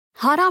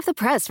Hot off the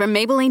press from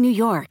Maybelline, New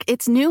York,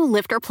 it's new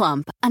Lifter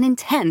Plump, an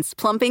intense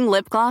plumping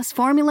lip gloss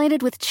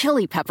formulated with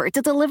chili pepper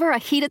to deliver a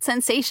heated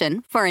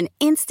sensation for an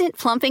instant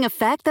plumping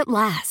effect that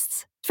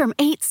lasts. From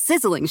 8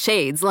 sizzling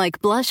shades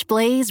like Blush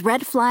Blaze,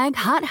 Red Flag,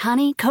 Hot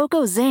Honey,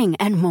 Cocoa Zing,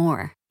 and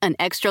more. An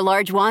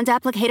extra-large wand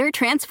applicator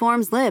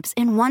transforms lips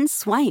in one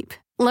swipe.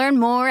 Learn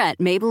more at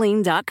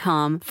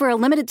Maybelline.com. For a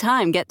limited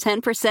time, get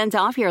 10%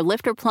 off your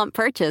Lifter Plump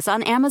purchase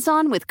on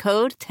Amazon with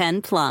code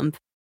 10PLUMP.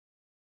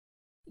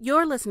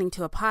 You're listening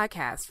to a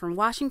podcast from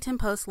Washington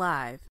Post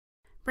Live,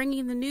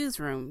 bringing the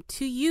newsroom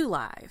to you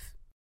live.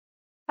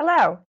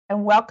 Hello,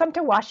 and welcome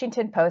to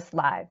Washington Post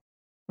Live.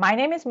 My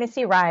name is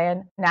Missy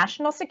Ryan,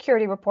 national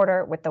security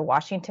reporter with the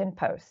Washington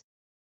Post.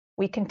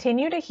 We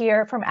continue to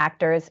hear from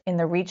actors in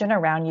the region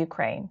around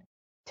Ukraine.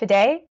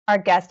 Today, our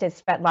guest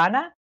is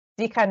Svetlana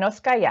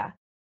Tikhanovskaya,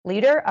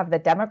 leader of the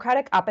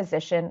Democratic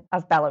Opposition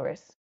of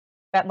Belarus.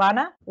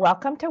 Svetlana,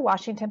 welcome to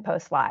Washington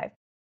Post Live.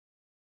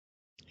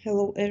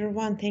 Hello,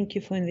 everyone. Thank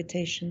you for the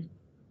invitation.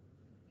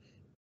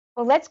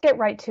 Well, let's get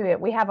right to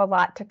it. We have a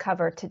lot to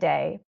cover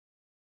today.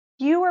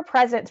 You were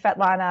present,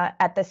 Svetlana,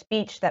 at the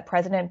speech that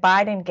President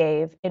Biden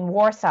gave in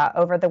Warsaw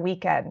over the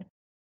weekend,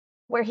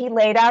 where he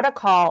laid out a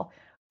call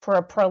for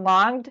a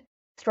prolonged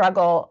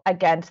struggle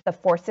against the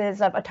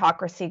forces of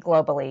autocracy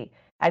globally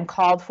and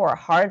called for a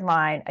hard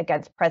line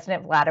against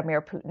President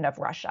Vladimir Putin of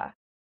Russia.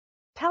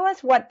 Tell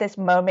us what this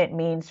moment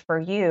means for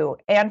you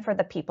and for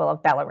the people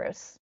of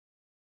Belarus.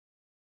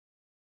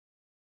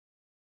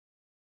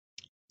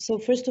 So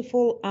first of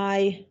all,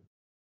 I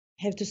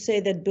have to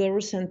say that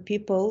Belarusian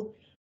people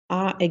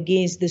are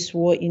against this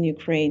war in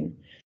Ukraine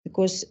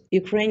because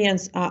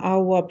Ukrainians are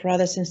our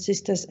brothers and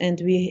sisters, and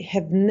we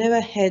have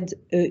never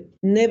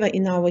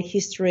in our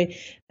history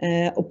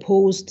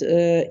opposed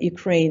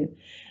Ukraine.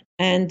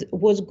 And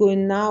what's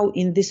going now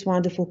in this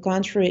wonderful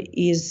country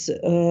is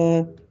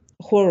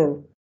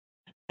horror.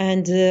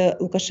 And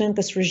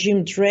Lukashenko's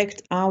regime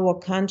dragged our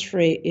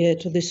country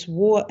to this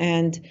war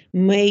and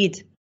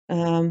made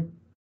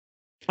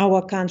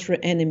our country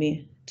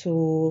enemy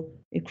to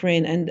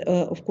Ukraine. And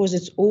of course,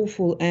 it's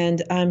awful.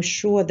 And I'm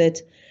sure that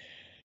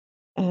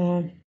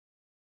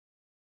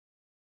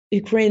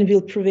Ukraine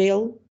will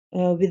prevail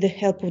with the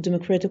help of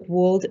democratic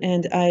world.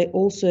 And I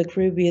also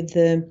agree with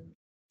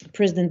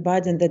President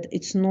Biden that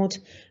it's not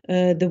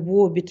the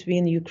war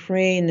between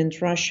Ukraine and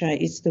Russia.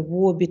 It's the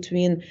war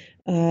between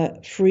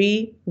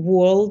free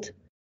world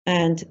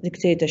and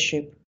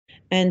dictatorship.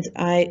 And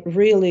I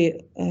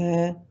really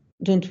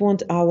don't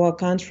want our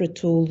country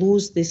to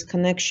lose this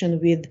connection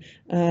with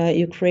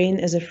Ukraine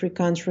as a free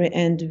country.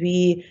 And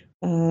we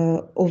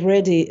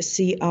already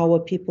see our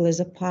people as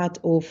a part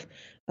of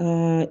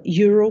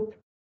Europe.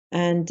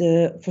 And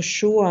for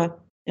sure,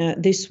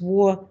 this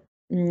war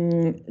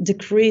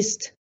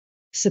decreased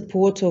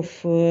support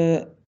of,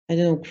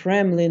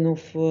 Kremlin,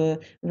 of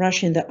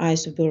Russia in the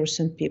eyes of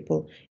Belarusian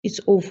people. It's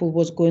awful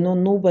what's going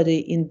on. Nobody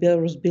in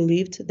Belarus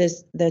believed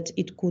that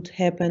it could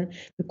happen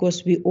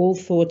because we all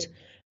thought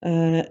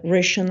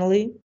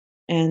rationally,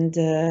 and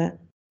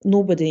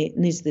nobody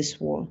needs this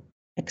war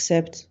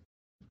except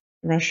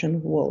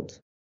Russian world.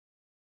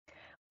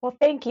 Well,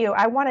 thank you.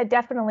 I want to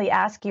definitely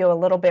ask you a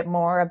little bit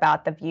more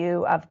about the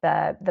view of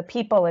the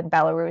people in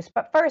Belarus.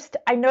 But first,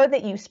 I know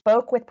that you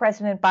spoke with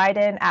President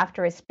Biden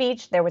after his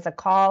speech. There was a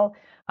call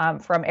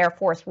from Air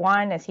Force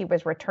One as he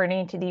was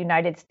returning to the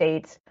United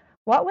States.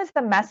 What was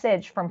the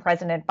message from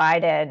President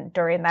Biden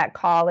during that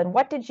call, and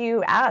what did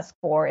you ask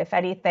for, if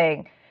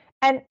anything?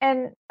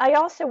 And I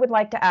also would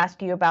like to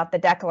ask you about the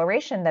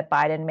declaration that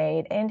Biden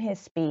made in his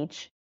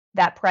speech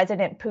that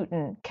President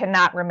Putin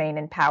cannot remain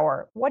in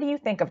power. What do you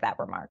think of that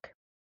remark?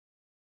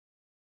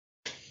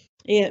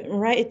 Yeah,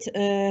 right.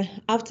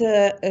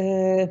 After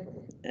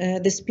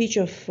the speech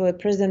of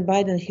President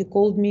Biden, he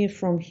called me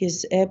from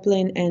his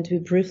airplane and we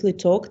briefly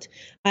talked.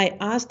 I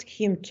asked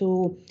him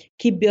to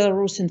keep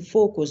Belarus in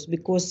focus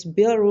because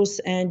Belarus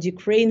and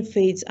Ukraine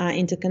fates are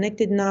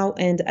interconnected now.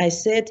 And I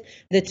said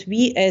that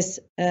we as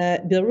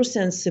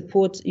Belarusians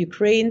support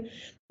Ukraine.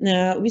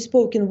 We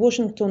spoke in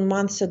Washington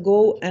months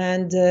ago,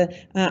 and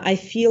I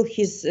feel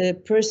his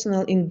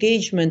personal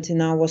engagement in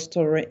our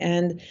story,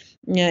 and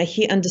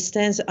he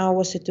understands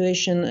our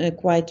situation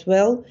quite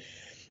well.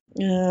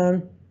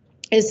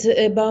 As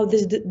about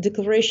this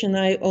declaration,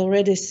 I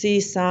already see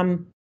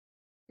some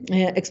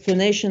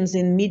explanations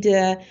in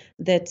media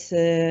that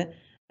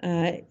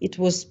it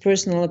was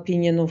personal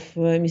opinion of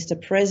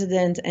Mr.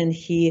 President, and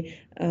he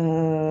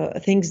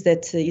thinks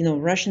that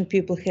Russian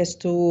people has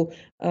to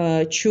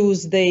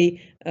choose the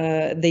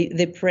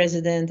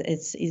president.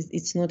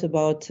 It's not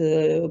about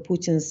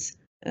Putin's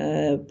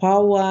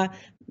power,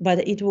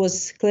 but it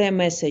was clear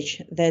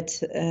message that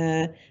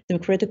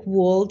democratic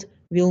world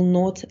will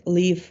not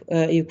leave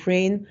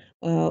Ukraine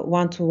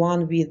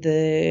one-to-one with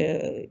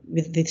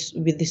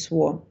this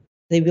war.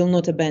 They will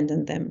not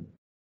abandon them.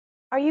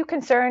 Are you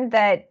concerned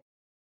that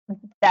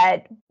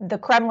the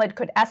Kremlin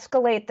could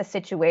escalate the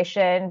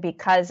situation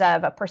because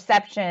of a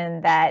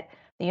perception that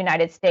the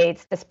United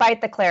States, despite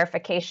the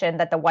clarification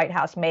that the White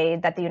House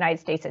made, that the United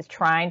States is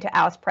trying to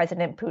oust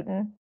President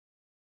Putin?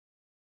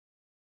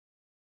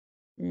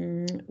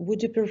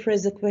 would you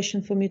rephrase the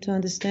question for me to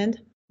understand?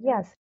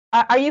 Yes.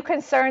 Are you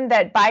concerned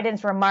that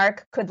Biden's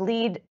remark could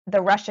lead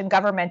the Russian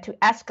government to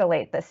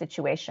escalate the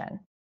situation?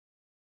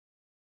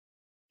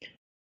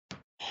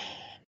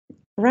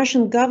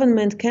 Russian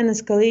government can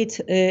escalate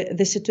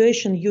the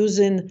situation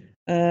using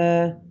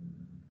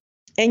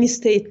any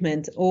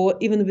statement or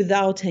even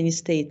without any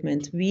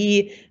statement.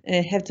 We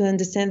have to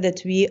understand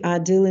that we are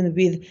dealing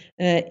with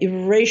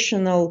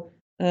irrational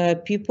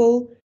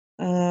people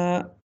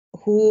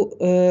who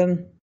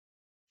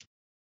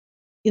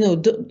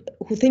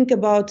who think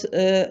about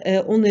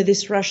only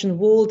this Russian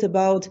world,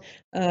 about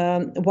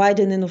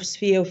widening of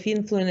sphere of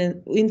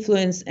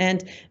influence,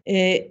 and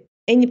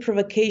any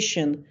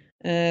provocation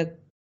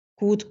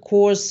could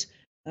cause,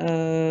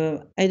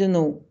 I don't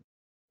know,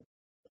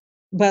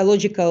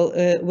 biological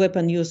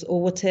weapon use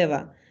or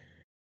whatever.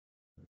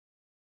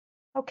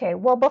 Okay,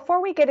 well,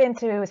 before we get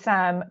into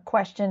some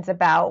questions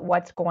about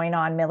what's going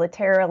on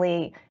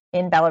militarily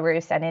in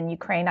Belarus and in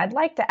Ukraine, I'd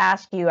like to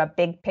ask you a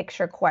big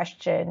picture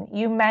question.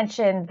 You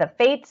mentioned the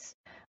fates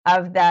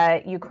of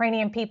the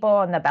Ukrainian people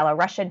and the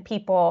Belarusian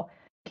people.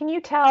 Can you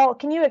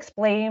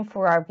explain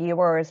for our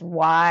viewers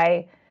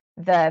why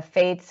the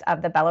fates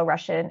of the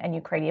Belarusian and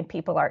Ukrainian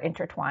people are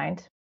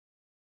intertwined?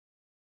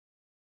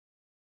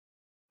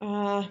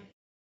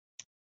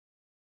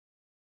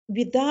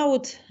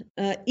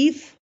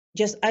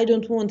 I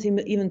don't want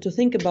even to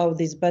think about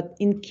this, but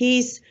in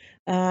case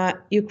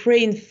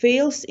Ukraine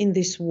fails in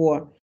this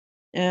war,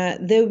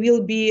 there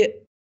will be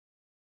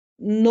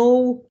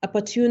no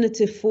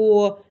opportunity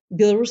for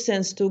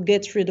Belarusians to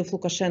get rid of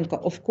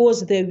Lukashenko. Of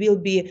course, there will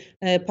be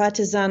a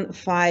partisan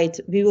fight.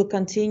 We will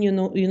continue,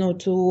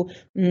 to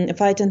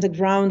fight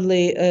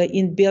undergroundly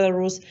in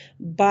Belarus,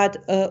 but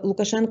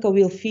Lukashenko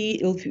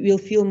will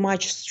feel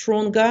much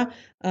stronger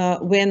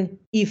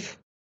if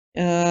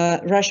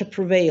Russia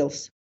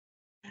prevails.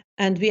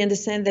 And we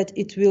understand that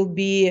it will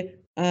be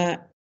a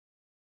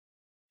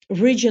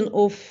region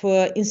of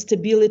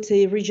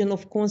instability, region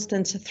of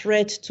constant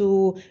threat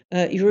to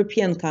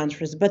European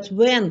countries. But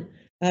when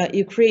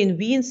Ukraine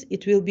wins,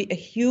 it will be a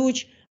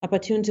huge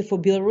opportunity for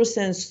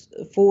Belarusians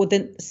for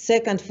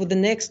the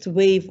next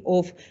wave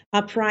of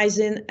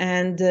uprising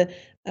and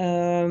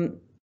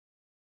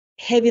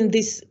having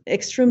this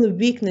extreme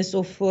weakness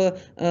of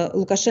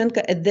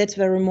Lukashenko at that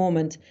very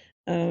moment.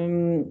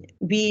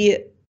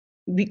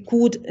 We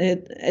could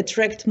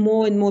attract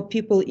more and more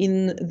people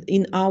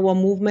in our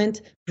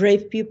movement,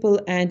 brave people,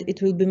 and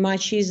it will be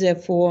much easier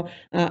for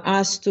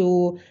us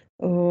to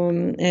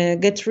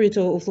get rid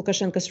of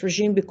Lukashenko's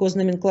regime, because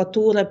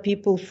nomenclatura,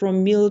 people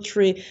from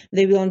military,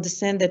 they will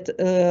understand that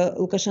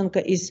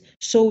Lukashenko is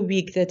so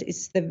weak that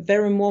it's the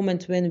very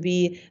moment when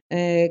we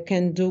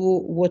can do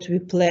what we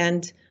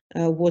planned,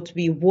 what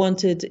we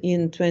wanted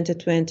in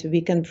 2020.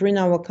 We can bring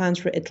our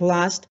country at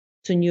last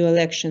to new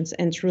elections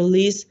and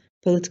release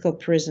political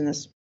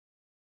prisoners.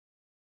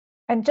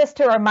 And just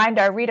to remind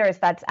our readers,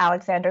 that's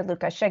Alexander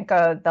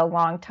Lukashenko, the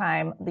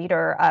longtime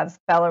leader of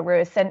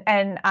Belarus.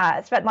 And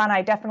Svetlana,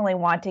 I definitely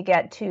want to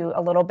get to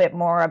a little bit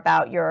more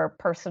about your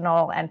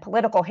personal and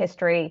political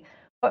history.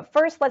 But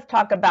first, let's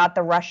talk about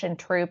the Russian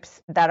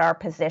troops that are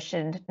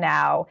positioned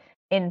now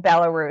in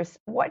Belarus.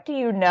 What do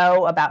you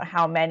know about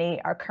how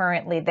many are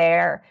currently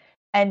there?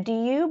 And do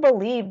you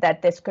believe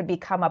that this could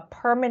become a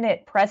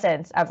permanent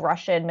presence of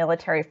Russian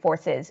military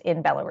forces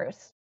in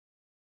Belarus?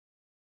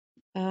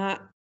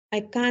 I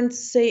can't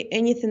say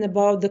anything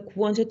about the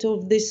quantity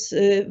of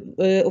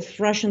of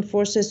Russian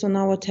forces on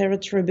our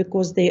territory,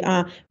 because they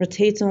are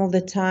rotating all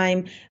the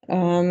time,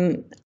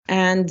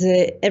 and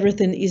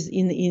everything is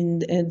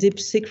in deep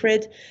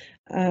secret.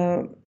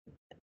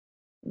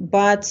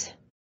 But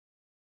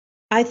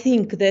I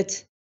think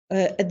that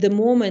at the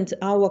moment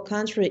our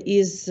country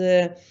is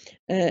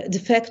de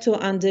facto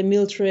under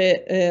military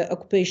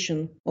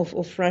occupation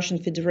of Russian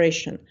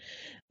Federation.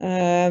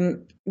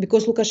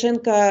 Because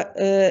Lukashenko,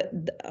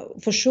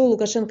 for sure,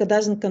 Lukashenko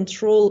doesn't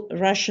control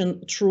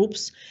Russian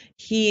troops.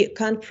 He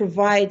can't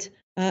provide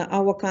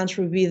our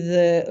country with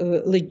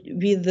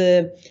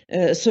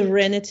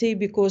sovereignty,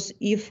 because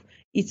if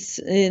it's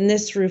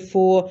necessary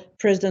for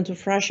President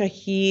of Russia,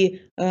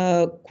 he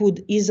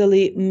could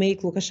easily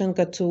make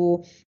Lukashenko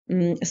to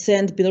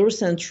send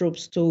Belarusian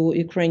troops to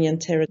Ukrainian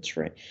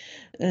territory.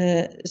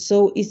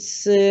 So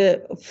it's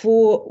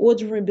for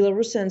ordinary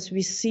Belarusians,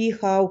 we see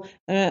how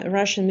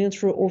Russian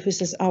military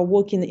officers are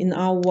working in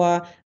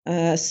our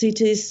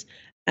cities,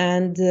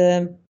 and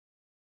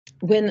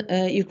when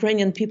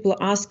Ukrainian people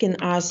are asking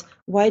us,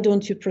 why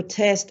don't you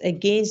protest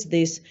against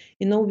this?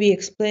 We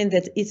explain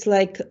that it's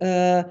like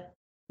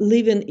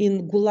living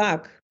in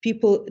Gulag.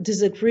 People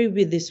disagree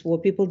with this war.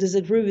 People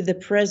disagree with the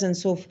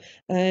presence of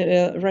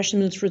Russian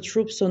military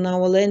troops on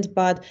our land,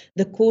 but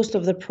the cost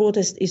of the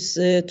protest is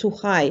too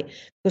high.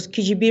 because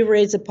KGB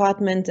raids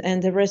apartment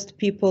and arrest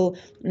people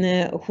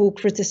who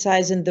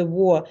criticizing the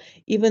war.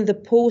 Even the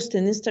post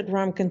on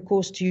Instagram can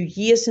cost you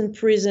years in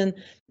prison.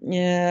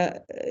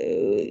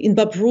 In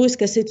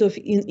Babruisk, a city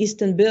in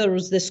eastern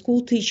Belarus, the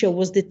school teacher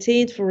was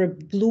detained for a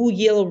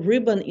blue-yellow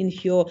ribbon in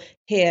her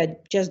hair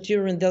just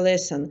during the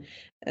lesson.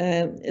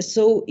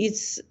 So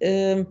it's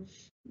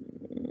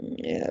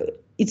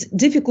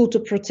difficult to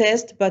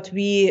protest, but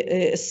we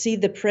see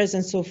the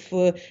presence of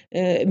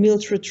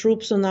military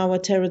troops on our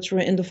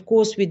territory, and of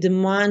course we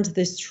demand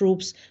these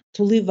troops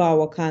to leave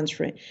our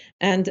country.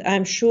 And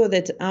I'm sure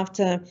that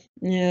after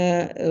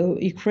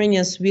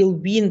Ukrainians will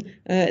win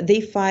they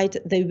fight,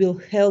 they will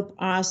help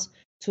us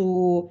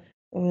to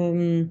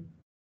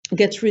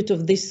get rid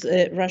of these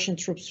Russian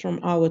troops from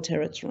our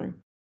territory.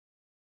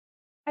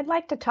 I'd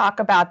like to talk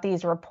about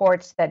these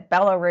reports that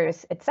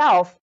Belarus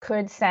itself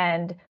could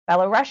send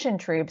Belarusian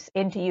troops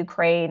into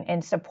Ukraine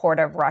in support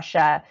of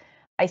Russia.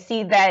 I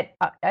see that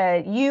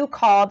you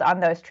called on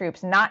those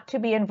troops not to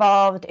be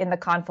involved in the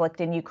conflict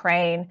in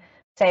Ukraine,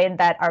 saying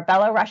that our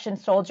Belarusian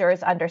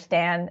soldiers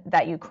understand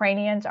that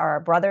Ukrainians are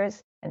our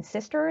brothers and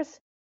sisters,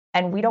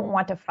 and we don't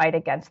want to fight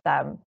against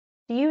them.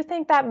 Do you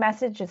think that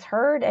message is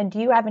heard, and do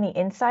you have any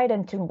insight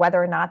into whether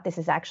or not this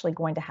is actually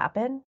going to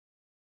happen?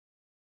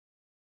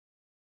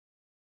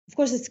 Of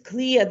course, it's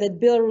clear that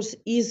Belarus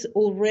is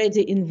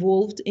already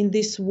involved in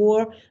this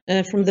war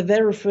from the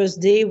very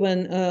first day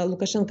when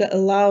Lukashenko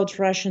allowed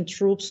Russian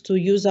troops to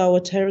use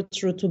our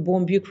territory to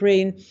bomb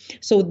Ukraine.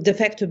 So de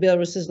facto,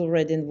 Belarus is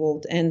already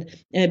involved, and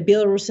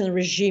Belarusian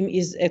regime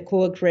is a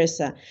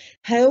co-aggressor.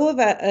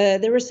 However,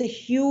 there is a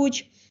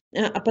huge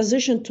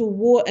opposition to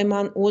war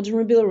among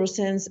ordinary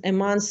Belarusians,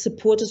 among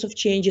supporters of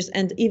changes,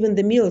 and even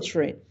the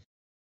military.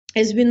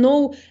 As we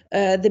know,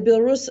 the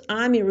Belarus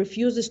army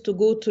refuses to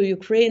go to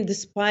Ukraine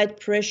despite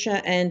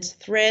pressure and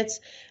threats.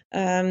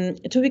 2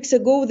 weeks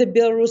ago, the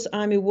Belarus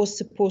army was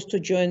supposed to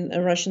join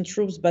Russian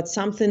troops, but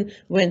something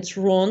went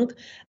wrong.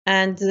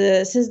 And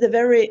since the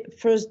very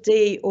first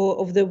day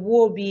of the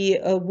war, we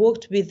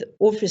worked with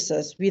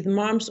officers, with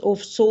moms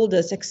of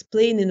soldiers,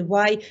 explaining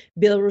why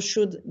Belarus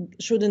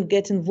shouldn't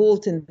get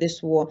involved in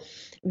this war.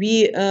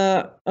 We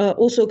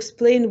also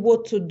explained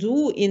what to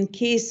do in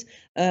case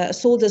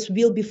soldiers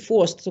will be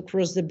forced to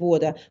cross the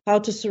border, how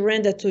to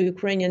surrender to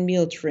Ukrainian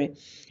military.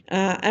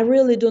 I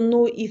really don't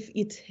know if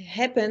it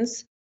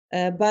happens,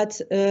 but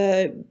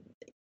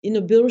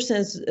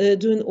Belarusians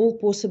doing all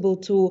possible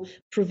to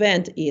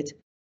prevent it.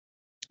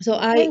 So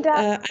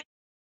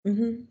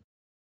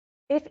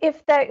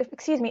if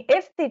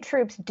the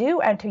troops do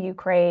enter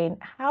Ukraine,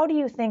 how do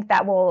you think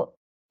that will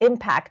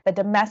impact the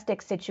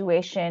domestic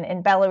situation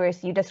in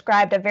Belarus? You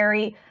described a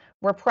very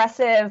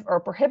repressive or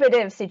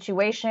prohibitive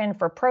situation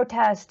for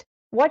protest.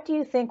 What do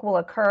you think will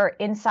occur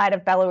inside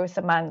of Belarus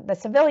among the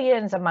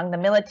civilians, among the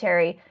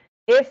military,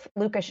 if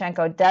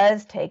Lukashenko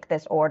does take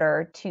this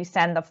order to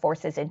send the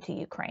forces into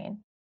Ukraine?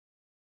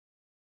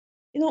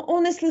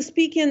 Honestly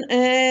speaking,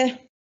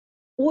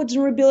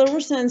 ordinary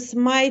Belarusians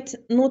might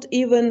not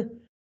even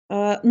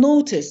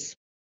notice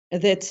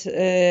that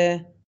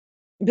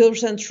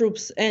Belarusian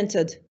troops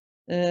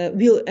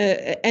will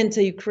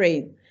enter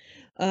Ukraine.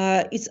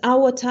 It's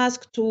our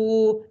task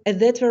to, at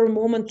that very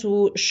moment,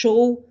 to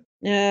show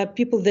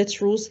people the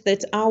truth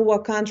that our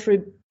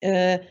country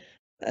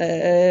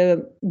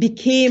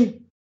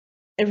became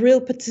a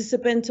real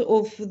participant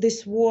of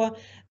this war,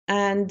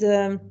 and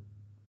who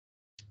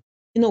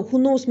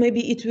knows,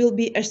 maybe it will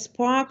be a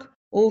spark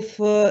of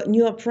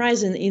new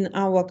uprising in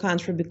our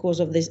country because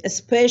of this,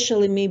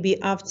 especially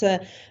maybe after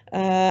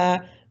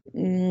our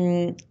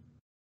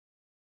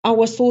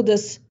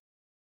soldiers.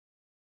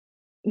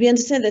 We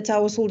understand that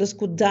our soldiers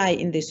could die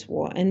in this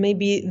war, and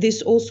maybe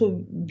this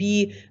also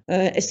be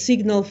a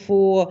signal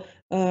for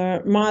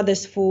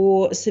mothers,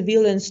 for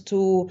civilians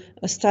to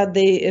start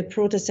the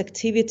protest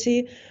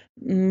activity.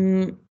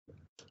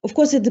 Of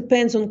course, it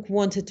depends on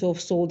quantity of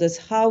soldiers,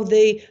 how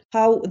they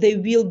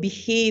will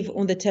behave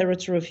on the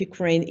territory of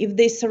Ukraine. If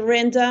they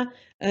surrender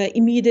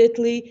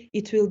immediately,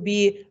 it will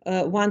be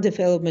one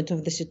development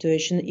of the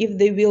situation. If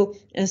they will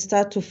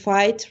start to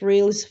fight,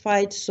 realist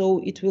fight,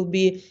 so it will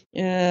be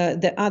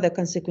the other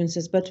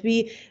consequences. But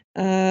we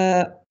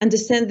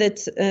understand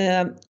that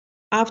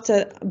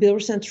after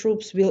Belarusian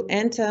troops will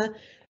enter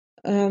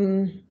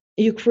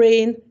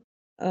Ukraine,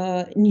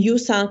 new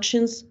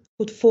sanctions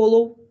could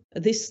follow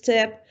this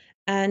step.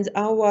 And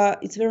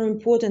it's very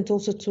important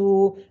also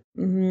to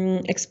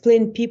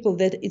explain people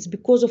that it's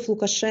because of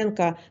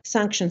Lukashenko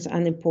sanctions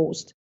are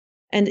imposed.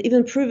 And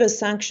even previous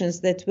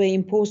sanctions that were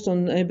imposed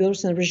on the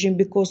Belarusian regime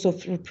because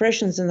of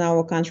repressions in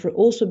our country,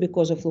 also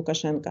because of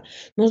Lukashenko,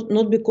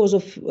 not because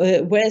of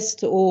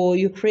West or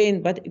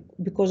Ukraine, but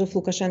because of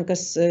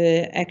Lukashenko's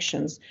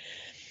actions.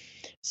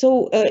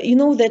 So you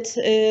know that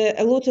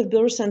a lot of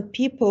Belarusian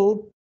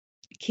people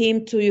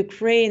came to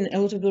Ukraine, a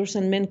lot of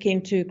Belarusian men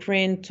came to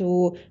Ukraine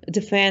to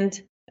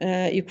defend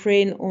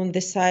Ukraine on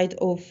the side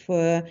of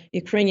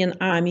Ukrainian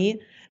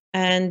army.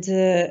 and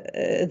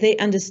they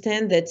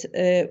understand that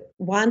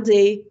one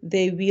day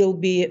they will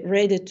be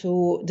ready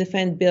to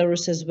defend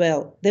Belarus as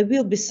well. There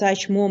will be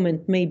such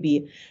moment,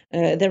 maybe.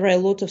 There are a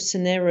lot of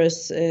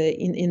scenarios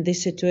in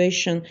this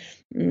situation.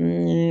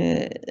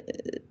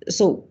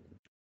 So,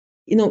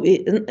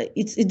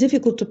 it's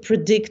difficult to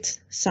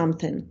predict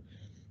something.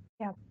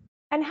 Yeah.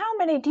 And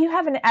do you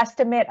have an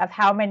estimate of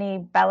how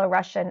many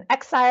Belarusian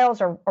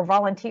exiles or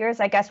volunteers,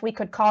 I guess we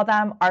could call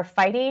them, are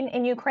fighting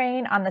in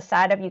Ukraine on the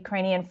side of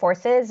Ukrainian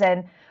forces?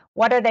 And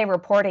what are they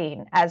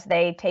reporting as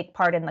they take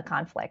part in the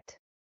conflict?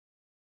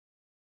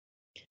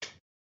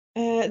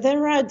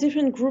 There are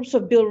different groups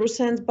of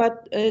Belarusians,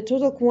 but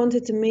total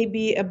quantity may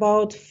be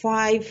about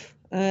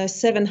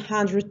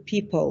 700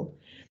 people.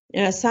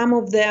 Some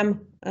of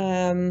them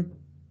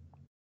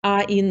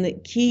are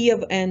in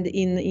Kiev and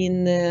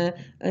in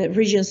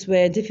regions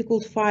where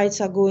difficult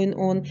fights are going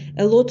on.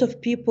 A lot of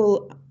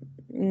people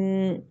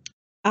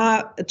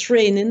are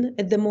training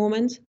at the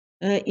moment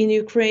in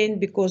Ukraine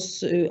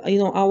because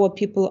our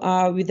people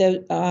are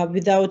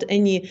without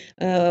any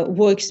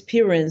war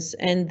experience,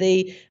 and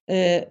they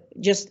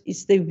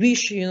it's their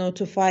wish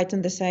to fight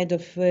on the side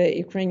of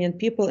Ukrainian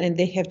people, and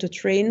they have to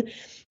train.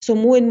 So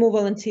more and more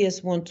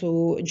volunteers want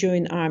to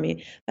join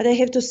army. But I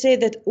have to say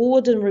that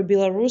ordinary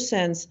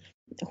Belarusians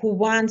who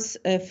once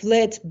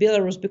fled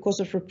Belarus because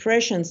of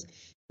repressions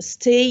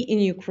stay in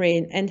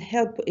Ukraine and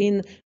help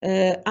in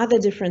other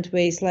different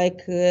ways,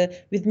 like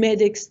with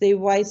medics. They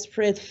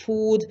widespread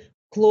food,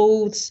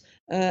 clothes.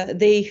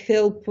 They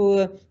help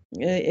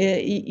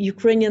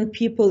Ukrainian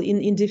people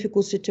in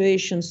difficult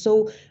situations.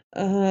 So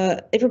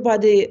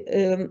everybody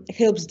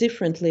helps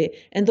differently,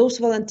 and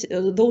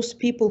those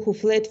people who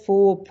fled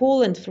for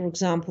Poland, for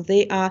example,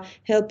 they are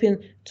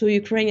helping to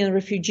Ukrainian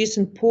refugees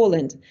in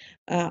Poland.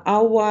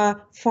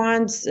 Our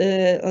funds,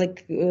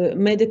 like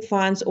medic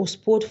funds or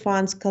sport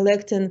funds,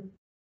 collecting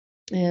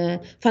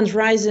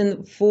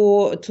fundraising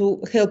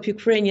to help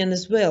Ukrainians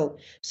as well.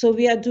 So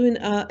we are doing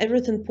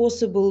everything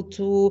possible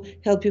to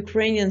help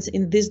Ukrainians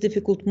in this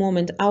difficult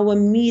moment. Our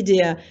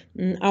media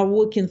are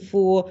working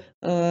for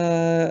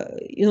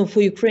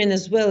Ukraine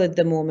as well at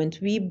the moment.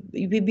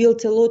 We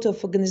built a lot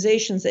of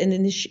organizations and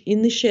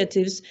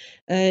initiatives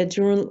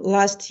during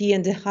last year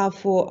and a half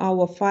for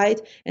our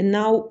fight, and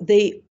now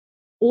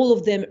all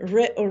of them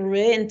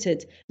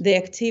reoriented the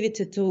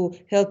activity to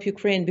help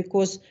Ukraine,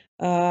 because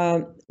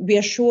we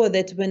are sure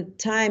that when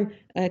time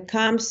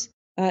comes,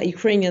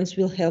 Ukrainians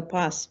will help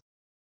us.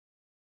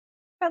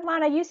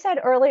 Svetlana, you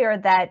said earlier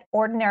that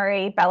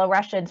ordinary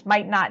Belarusians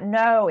might not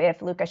know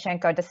if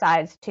Lukashenko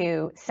decides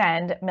to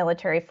send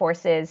military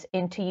forces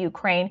into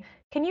Ukraine.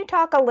 Can you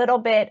talk a little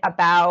bit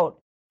about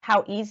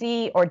how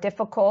easy or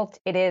difficult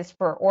it is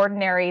for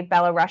ordinary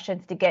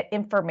Belarusians to get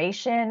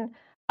information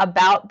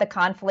about the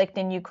conflict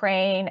in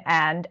Ukraine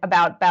and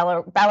about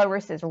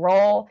Belarus's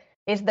role?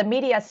 Is the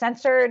media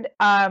censored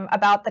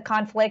about the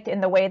conflict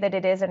in the way that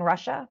it is in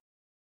Russia?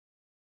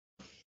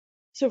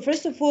 So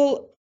first of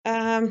all,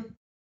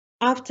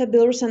 after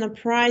Belarusian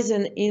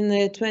uprising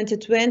in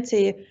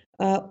 2020,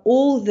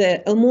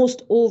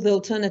 almost all the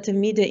alternative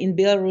media in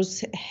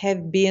Belarus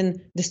have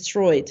been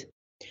destroyed.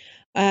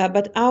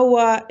 But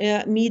our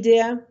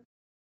media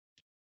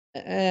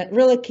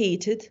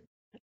relocated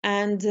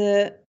and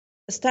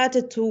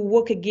started to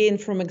work again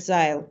from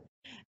exile.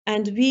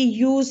 And we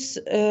use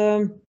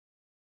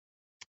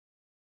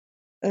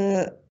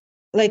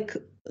like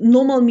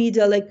normal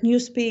media, like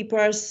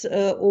newspapers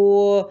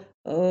or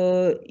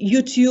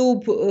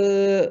YouTube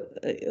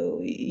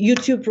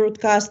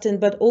broadcasting,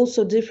 but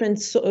also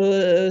different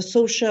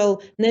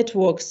social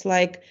networks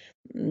like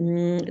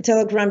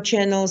Telegram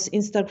channels,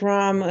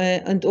 Instagram,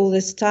 and all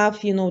this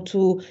stuff,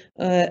 to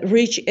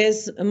reach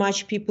as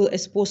much people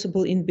as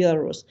possible in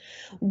Belarus.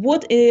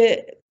 What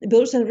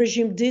Belarusian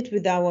regime did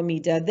with our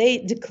media, they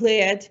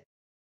declared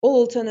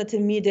all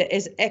alternative media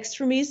as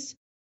extremists.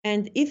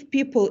 And if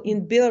people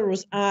in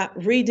Belarus are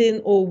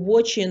reading or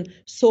watching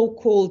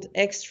so-called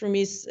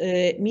extremist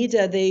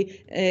media,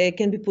 they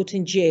can be put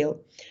in jail.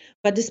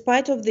 But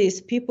despite of this,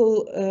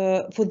 people,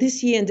 for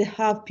this year and a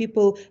half,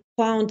 people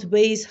found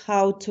ways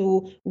how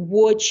to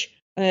watch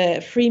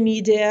free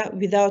media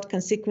without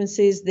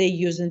consequences. They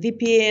using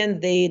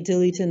VPN, they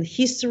deleting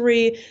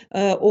history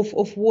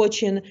of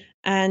watching,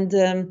 and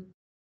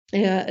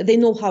they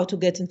know how to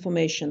get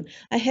information.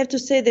 I have to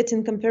say that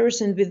in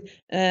comparison with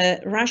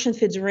Russian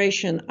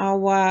Federation,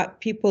 our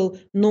people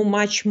know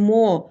much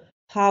more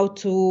how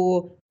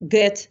to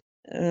get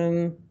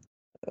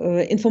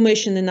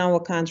information in our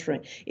country.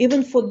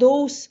 Even for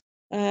those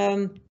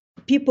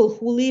people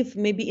who live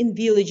maybe in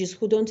villages,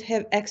 who don't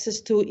have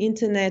access to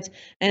internet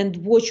and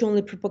watch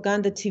only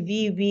propaganda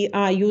TV, we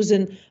are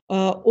using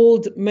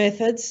old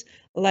methods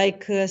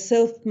like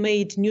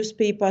self-made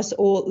newspapers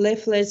or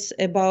leaflets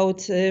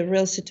about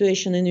real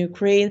situation in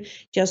Ukraine,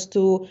 just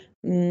to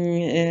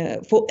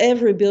for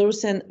every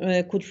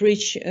Belarusian could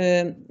reach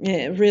a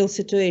real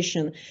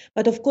situation.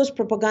 But of course,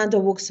 propaganda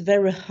works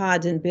very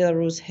hard in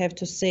Belarus. Have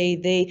to say,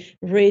 they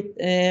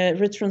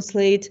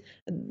retranslate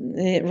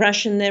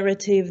Russian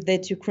narrative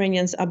that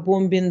Ukrainians are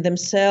bombing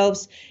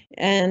themselves,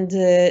 and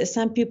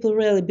some people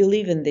really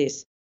believe in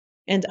this.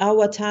 And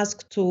our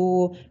task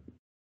to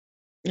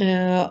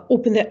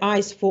open the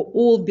eyes for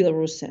all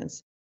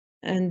Belarusians.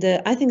 And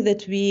I think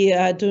that we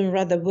are doing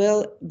rather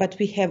well, but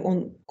we have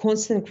on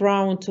constant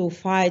ground to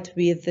fight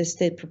with the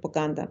state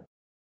propaganda.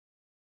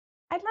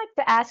 I'd like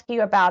to ask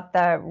you about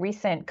the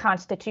recent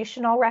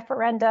constitutional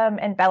referendum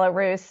in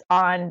Belarus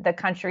on the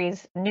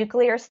country's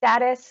nuclear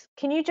status.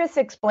 Can you just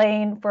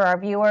explain for our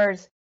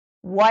viewers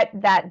what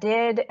that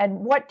did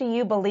and what do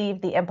you believe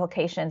the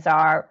implications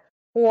are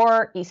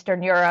for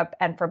Eastern Europe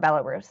and for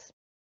Belarus?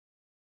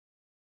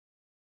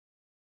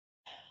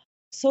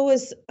 So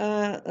as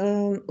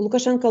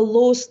Lukashenko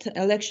lost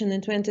election in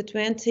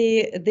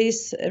 2020,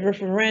 this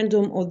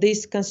referendum or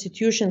this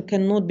constitution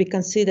cannot be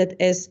considered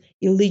as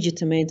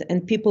illegitimate,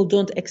 and people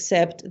don't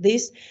accept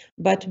this.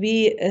 But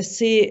we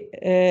see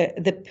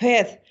the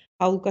path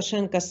how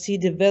Lukashenko see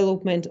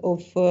development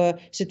of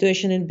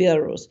situation in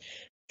Belarus.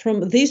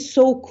 From this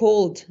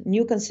so-called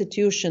new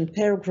constitution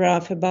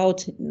paragraph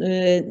about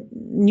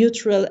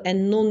neutral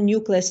and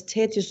non-nuclear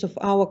status of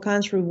our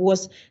country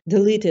was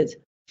deleted.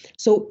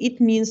 So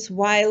it means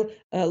while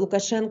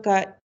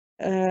Lukashenko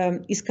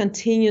is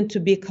continuing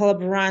to be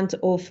collaborant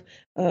of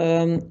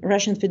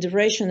Russian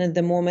Federation at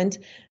the moment,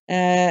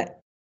 Lukashenko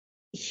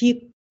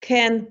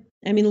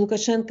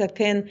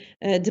can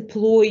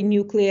deploy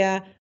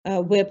nuclear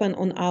weapon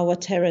on our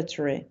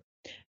territory.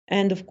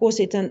 And of course,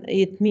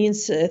 it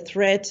means a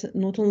threat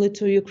not only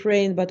to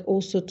Ukraine, but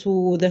also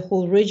to the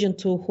whole region,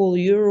 to whole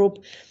Europe.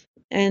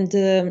 And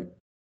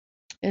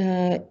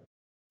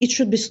it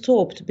should be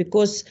stopped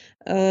because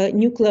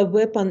nuclear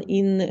weapon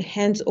in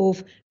hands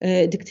of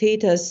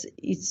dictators,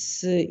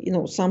 it's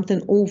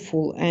something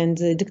awful, and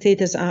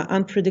dictators are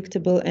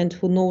unpredictable, and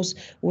who knows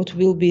what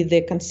will be the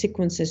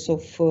consequences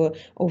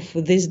of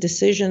these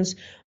decisions.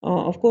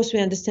 Of course, we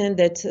understand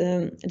that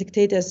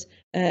dictators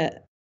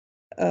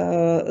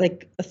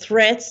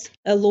threats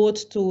a lot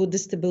to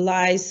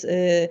destabilize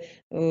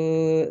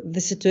the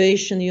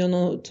situation,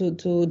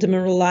 to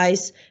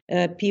demoralize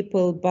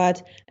people.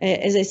 But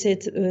as I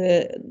said,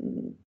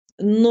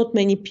 not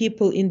many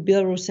people in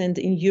Belarus and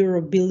in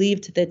Europe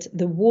believed that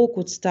the war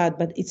could start,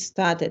 but it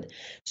started.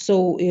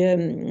 So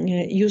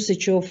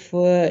usage of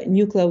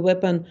nuclear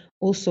weapon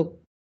also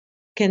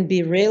can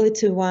be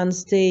reality one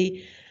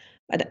day.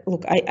 But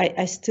look,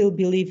 I still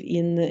believe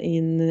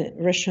in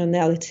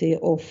rationality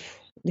of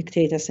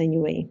dictators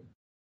anyway,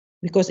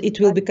 because it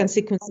will be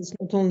consequences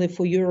not only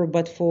for Europe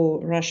but for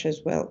Russia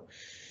as well.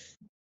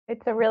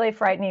 It's a really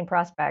frightening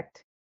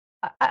prospect.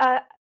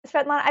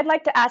 Svetlana, I'd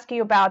like to ask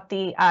you about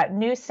the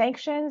new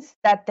sanctions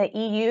that the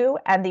EU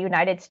and the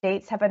United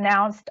States have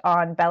announced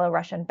on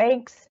Belarusian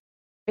banks,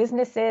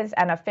 businesses,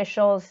 and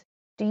officials.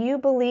 Do you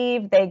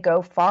believe they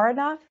go far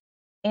enough?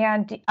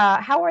 And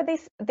how are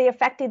they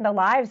affecting the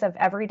lives of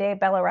everyday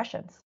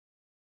Belarusians?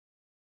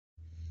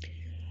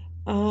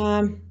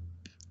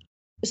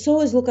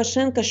 So as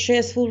Lukashenko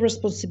shares full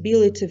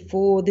responsibility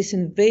for this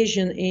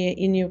invasion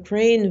in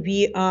Ukraine,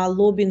 we are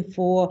lobbying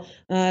for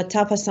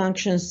tougher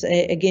sanctions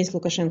against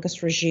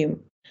Lukashenko's regime.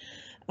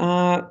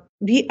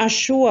 We are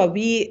sure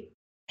we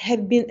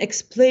have been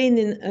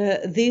explaining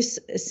this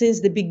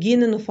since the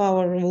beginning of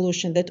our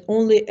revolution, that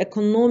only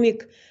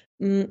economic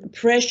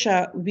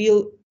pressure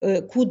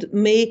could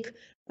make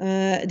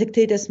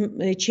dictators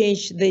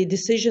change their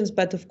decisions,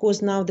 but of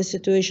course now the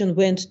situation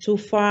went too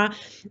far,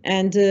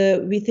 and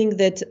we think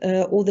that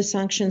all the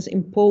sanctions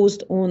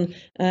imposed on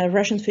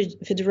Russian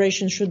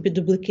Federation should be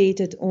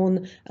duplicated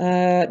on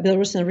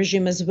Belarusian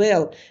regime as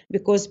well,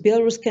 because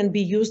Belarus can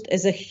be used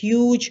as a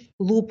huge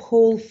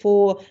loophole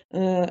for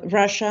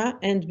Russia,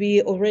 and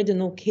we already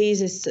know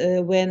cases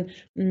when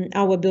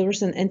our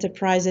Belarusian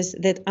enterprises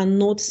that are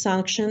not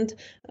sanctioned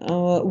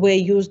were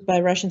used by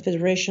Russian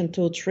Federation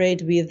to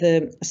trade with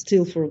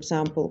steel, for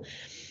example.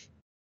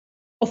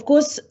 Of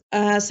course,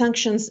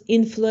 sanctions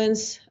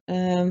influence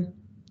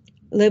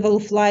level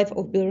of life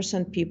of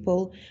Belarusian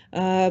people.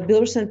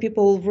 Belarusian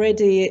people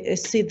already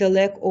see the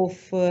lack of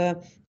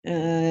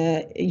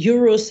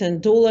euros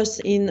and dollars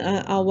in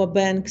our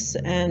banks,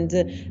 and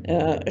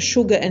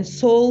sugar and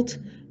salt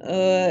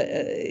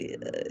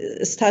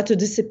start to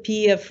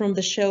disappear from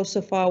the shelves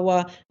of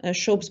our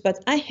shops.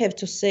 But I have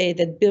to say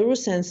that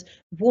Belarusians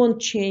want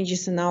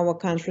changes in our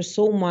country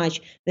so much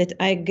that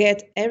I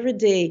get every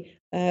day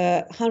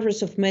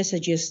hundreds of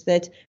messages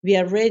that we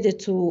are ready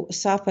to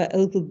suffer a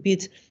little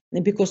bit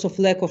because of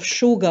lack of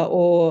sugar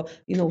or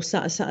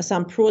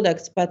some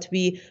products, but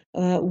we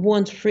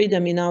want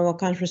freedom in our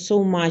country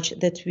so much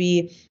that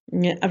we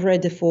are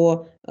ready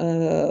for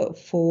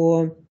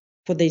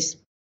this.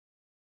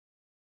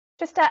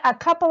 Just a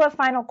couple of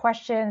final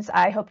questions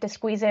I hope to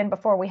squeeze in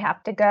before we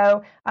have to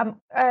go.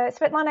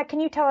 Svetlana,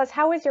 can you tell us,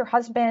 how is your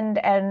husband,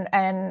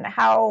 and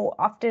how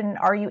often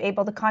are you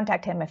able to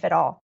contact him, if at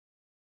all?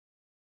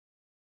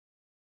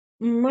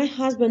 My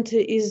husband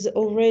is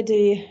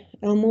already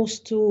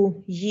almost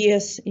 2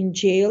 years in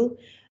jail,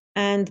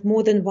 and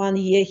more than 1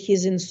 year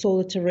he's in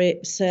solitary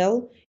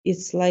cell.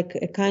 It's like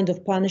a kind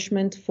of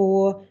punishment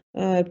for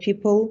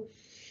people.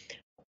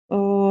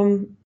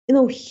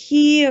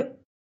 Here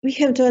we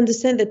have to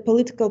understand that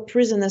political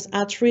prisoners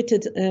are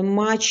treated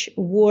much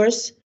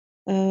worse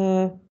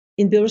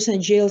in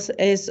Belarusian jails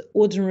as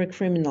ordinary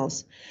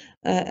criminals.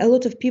 A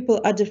lot of people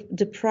are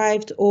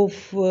deprived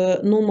of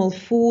normal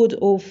food,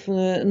 of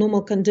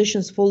normal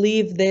conditions for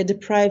life. They're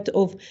deprived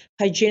of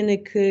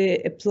hygienic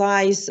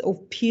supplies,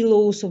 of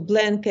pillows, of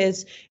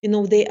blankets.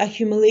 They are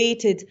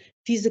humiliated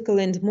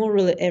physically and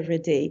morally every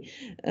day.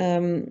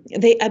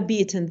 They are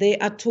beaten.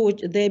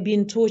 They're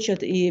being tortured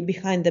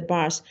behind the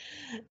bars,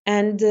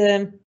 and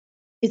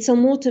it's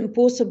almost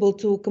impossible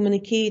to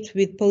communicate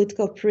with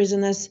political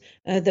prisoners.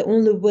 The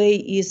only way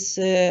is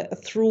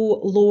through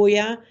a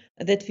lawyer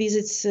that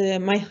visits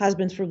my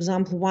husband, for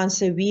example,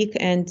 once a week,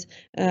 and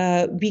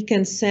we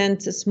can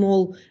send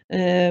small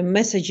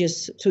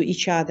messages to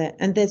each other,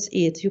 and that's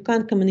it. You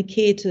can't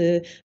communicate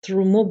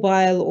through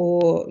mobile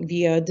or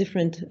via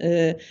different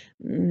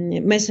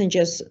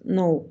messengers.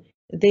 No,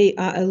 they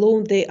are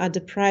alone. They are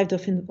deprived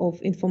of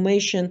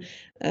information.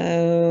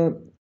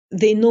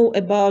 They know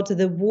about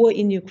the war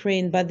in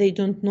Ukraine, but they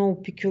don't know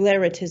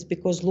peculiarities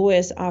because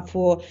lawyers are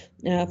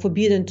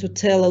forbidden to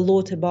tell a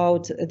lot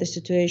about the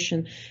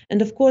situation.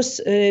 And of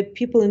course,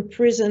 people in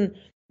prison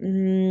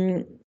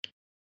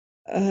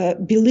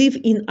believe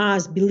in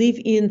us,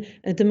 believe in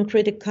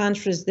democratic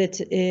countries,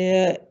 that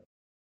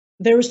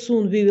very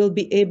soon we will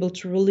be able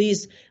to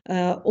release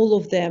all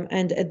of them.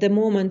 And at the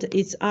moment,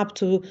 it's up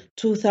to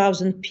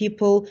 2,000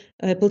 people,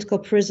 political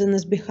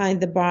prisoners behind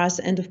the bars.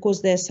 And of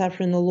course, they're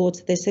suffering a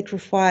lot. They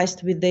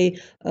sacrificed with their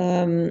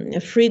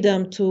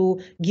freedom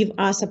to give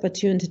us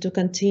opportunity to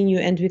continue.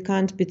 And we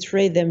can't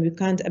betray them. We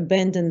can't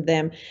abandon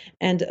them.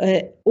 And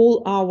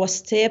all our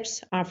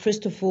steps are,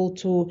 first of all,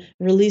 to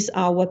release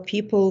our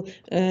people,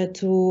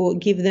 to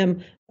give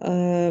them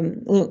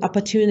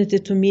opportunity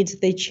to meet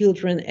their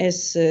children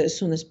as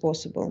soon as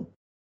possible.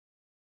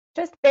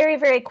 Just very,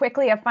 very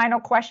quickly, a final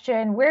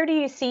question. Where do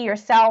you see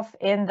yourself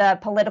in the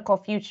political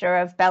future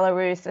of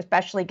Belarus,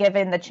 especially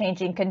given the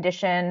changing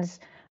conditions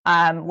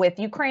with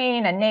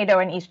Ukraine and NATO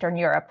and Eastern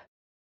Europe?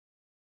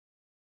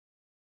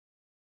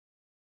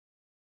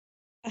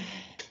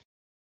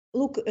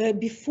 Look,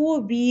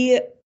 before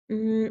we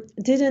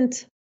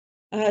didn't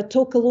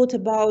talk a lot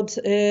about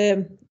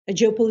a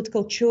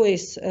geopolitical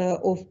choice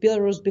of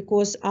Belarus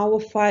because our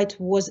fight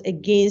was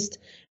against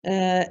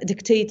a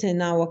dictator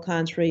in our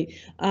country.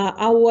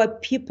 Our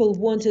people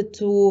wanted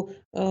to,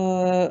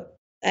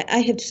 I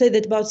have to say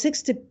that about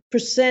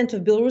 60%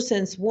 of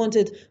Belarusians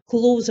wanted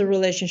closer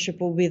relationship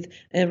with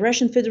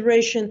Russian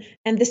Federation,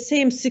 and the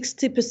same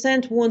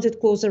 60% wanted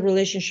closer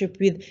relationship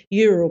with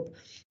Europe.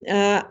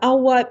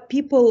 Our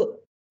people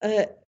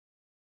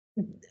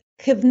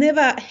have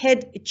never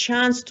had a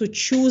chance to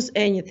choose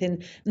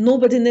anything.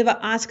 Nobody never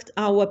asked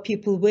our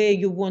people where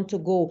you want to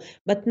go.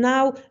 But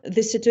now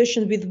the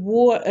situation with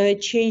war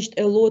changed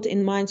a lot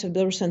in minds of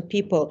Belarusian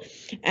people.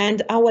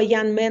 And our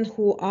young men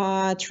who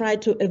try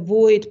to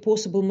avoid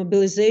possible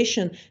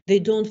mobilization, they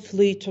don't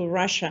flee to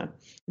Russia.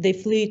 They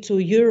flee to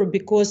Europe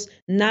because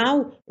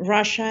now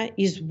Russia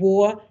is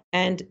war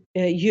and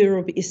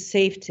Europe is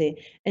safety.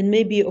 And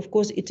maybe, of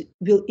course, it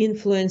will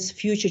influence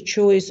future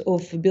choice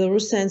of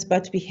Belarusians,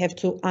 but we have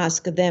to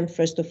ask them,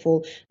 first of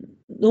all.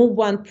 No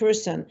one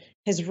person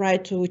has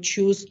right to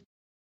choose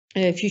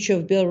a future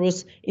of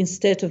Belarus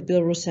instead of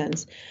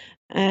Belarusians.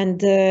 And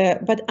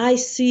but I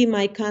see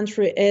my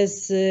country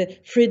as a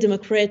free,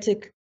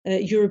 democratic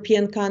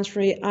European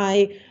country.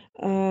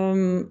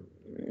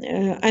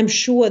 I'm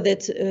sure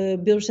that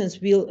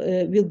Belarusians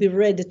will be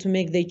ready to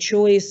make their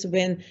choice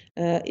when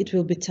it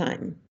will be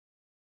time.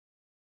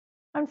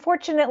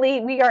 Unfortunately,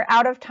 we are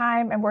out of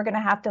time and we're going to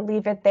have to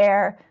leave it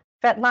there.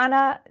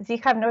 Svetlana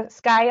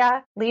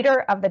Tikhanovskaya,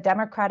 leader of the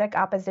Democratic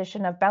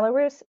Opposition of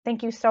Belarus,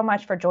 thank you so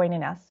much for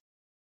joining us.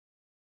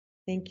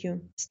 Thank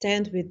you.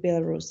 Stand with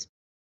Belarus.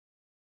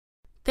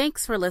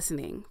 Thanks for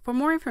listening. For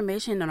more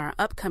information on our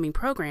upcoming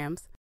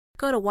programs,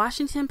 go to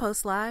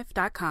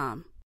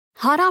WashingtonPostLive.com.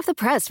 Hot off the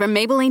press from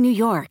Maybelline, New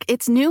York,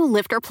 it's new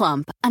Lifter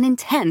Plump, an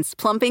intense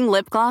plumping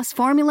lip gloss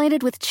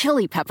formulated with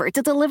chili pepper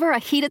to deliver a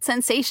heated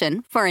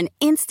sensation for an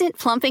instant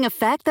plumping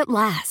effect that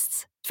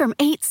lasts. From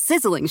 8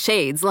 sizzling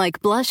shades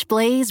like Blush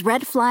Blaze,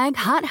 Red Flag,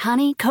 Hot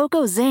Honey,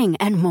 Cocoa Zing,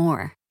 and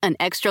more. An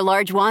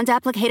extra-large wand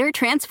applicator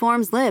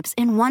transforms lips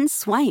in one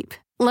swipe.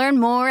 Learn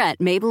more at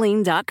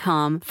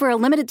Maybelline.com. For a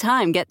limited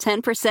time, get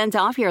 10%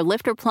 off your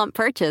Lifter Plump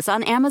purchase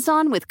on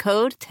Amazon with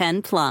code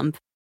 10PLUMP.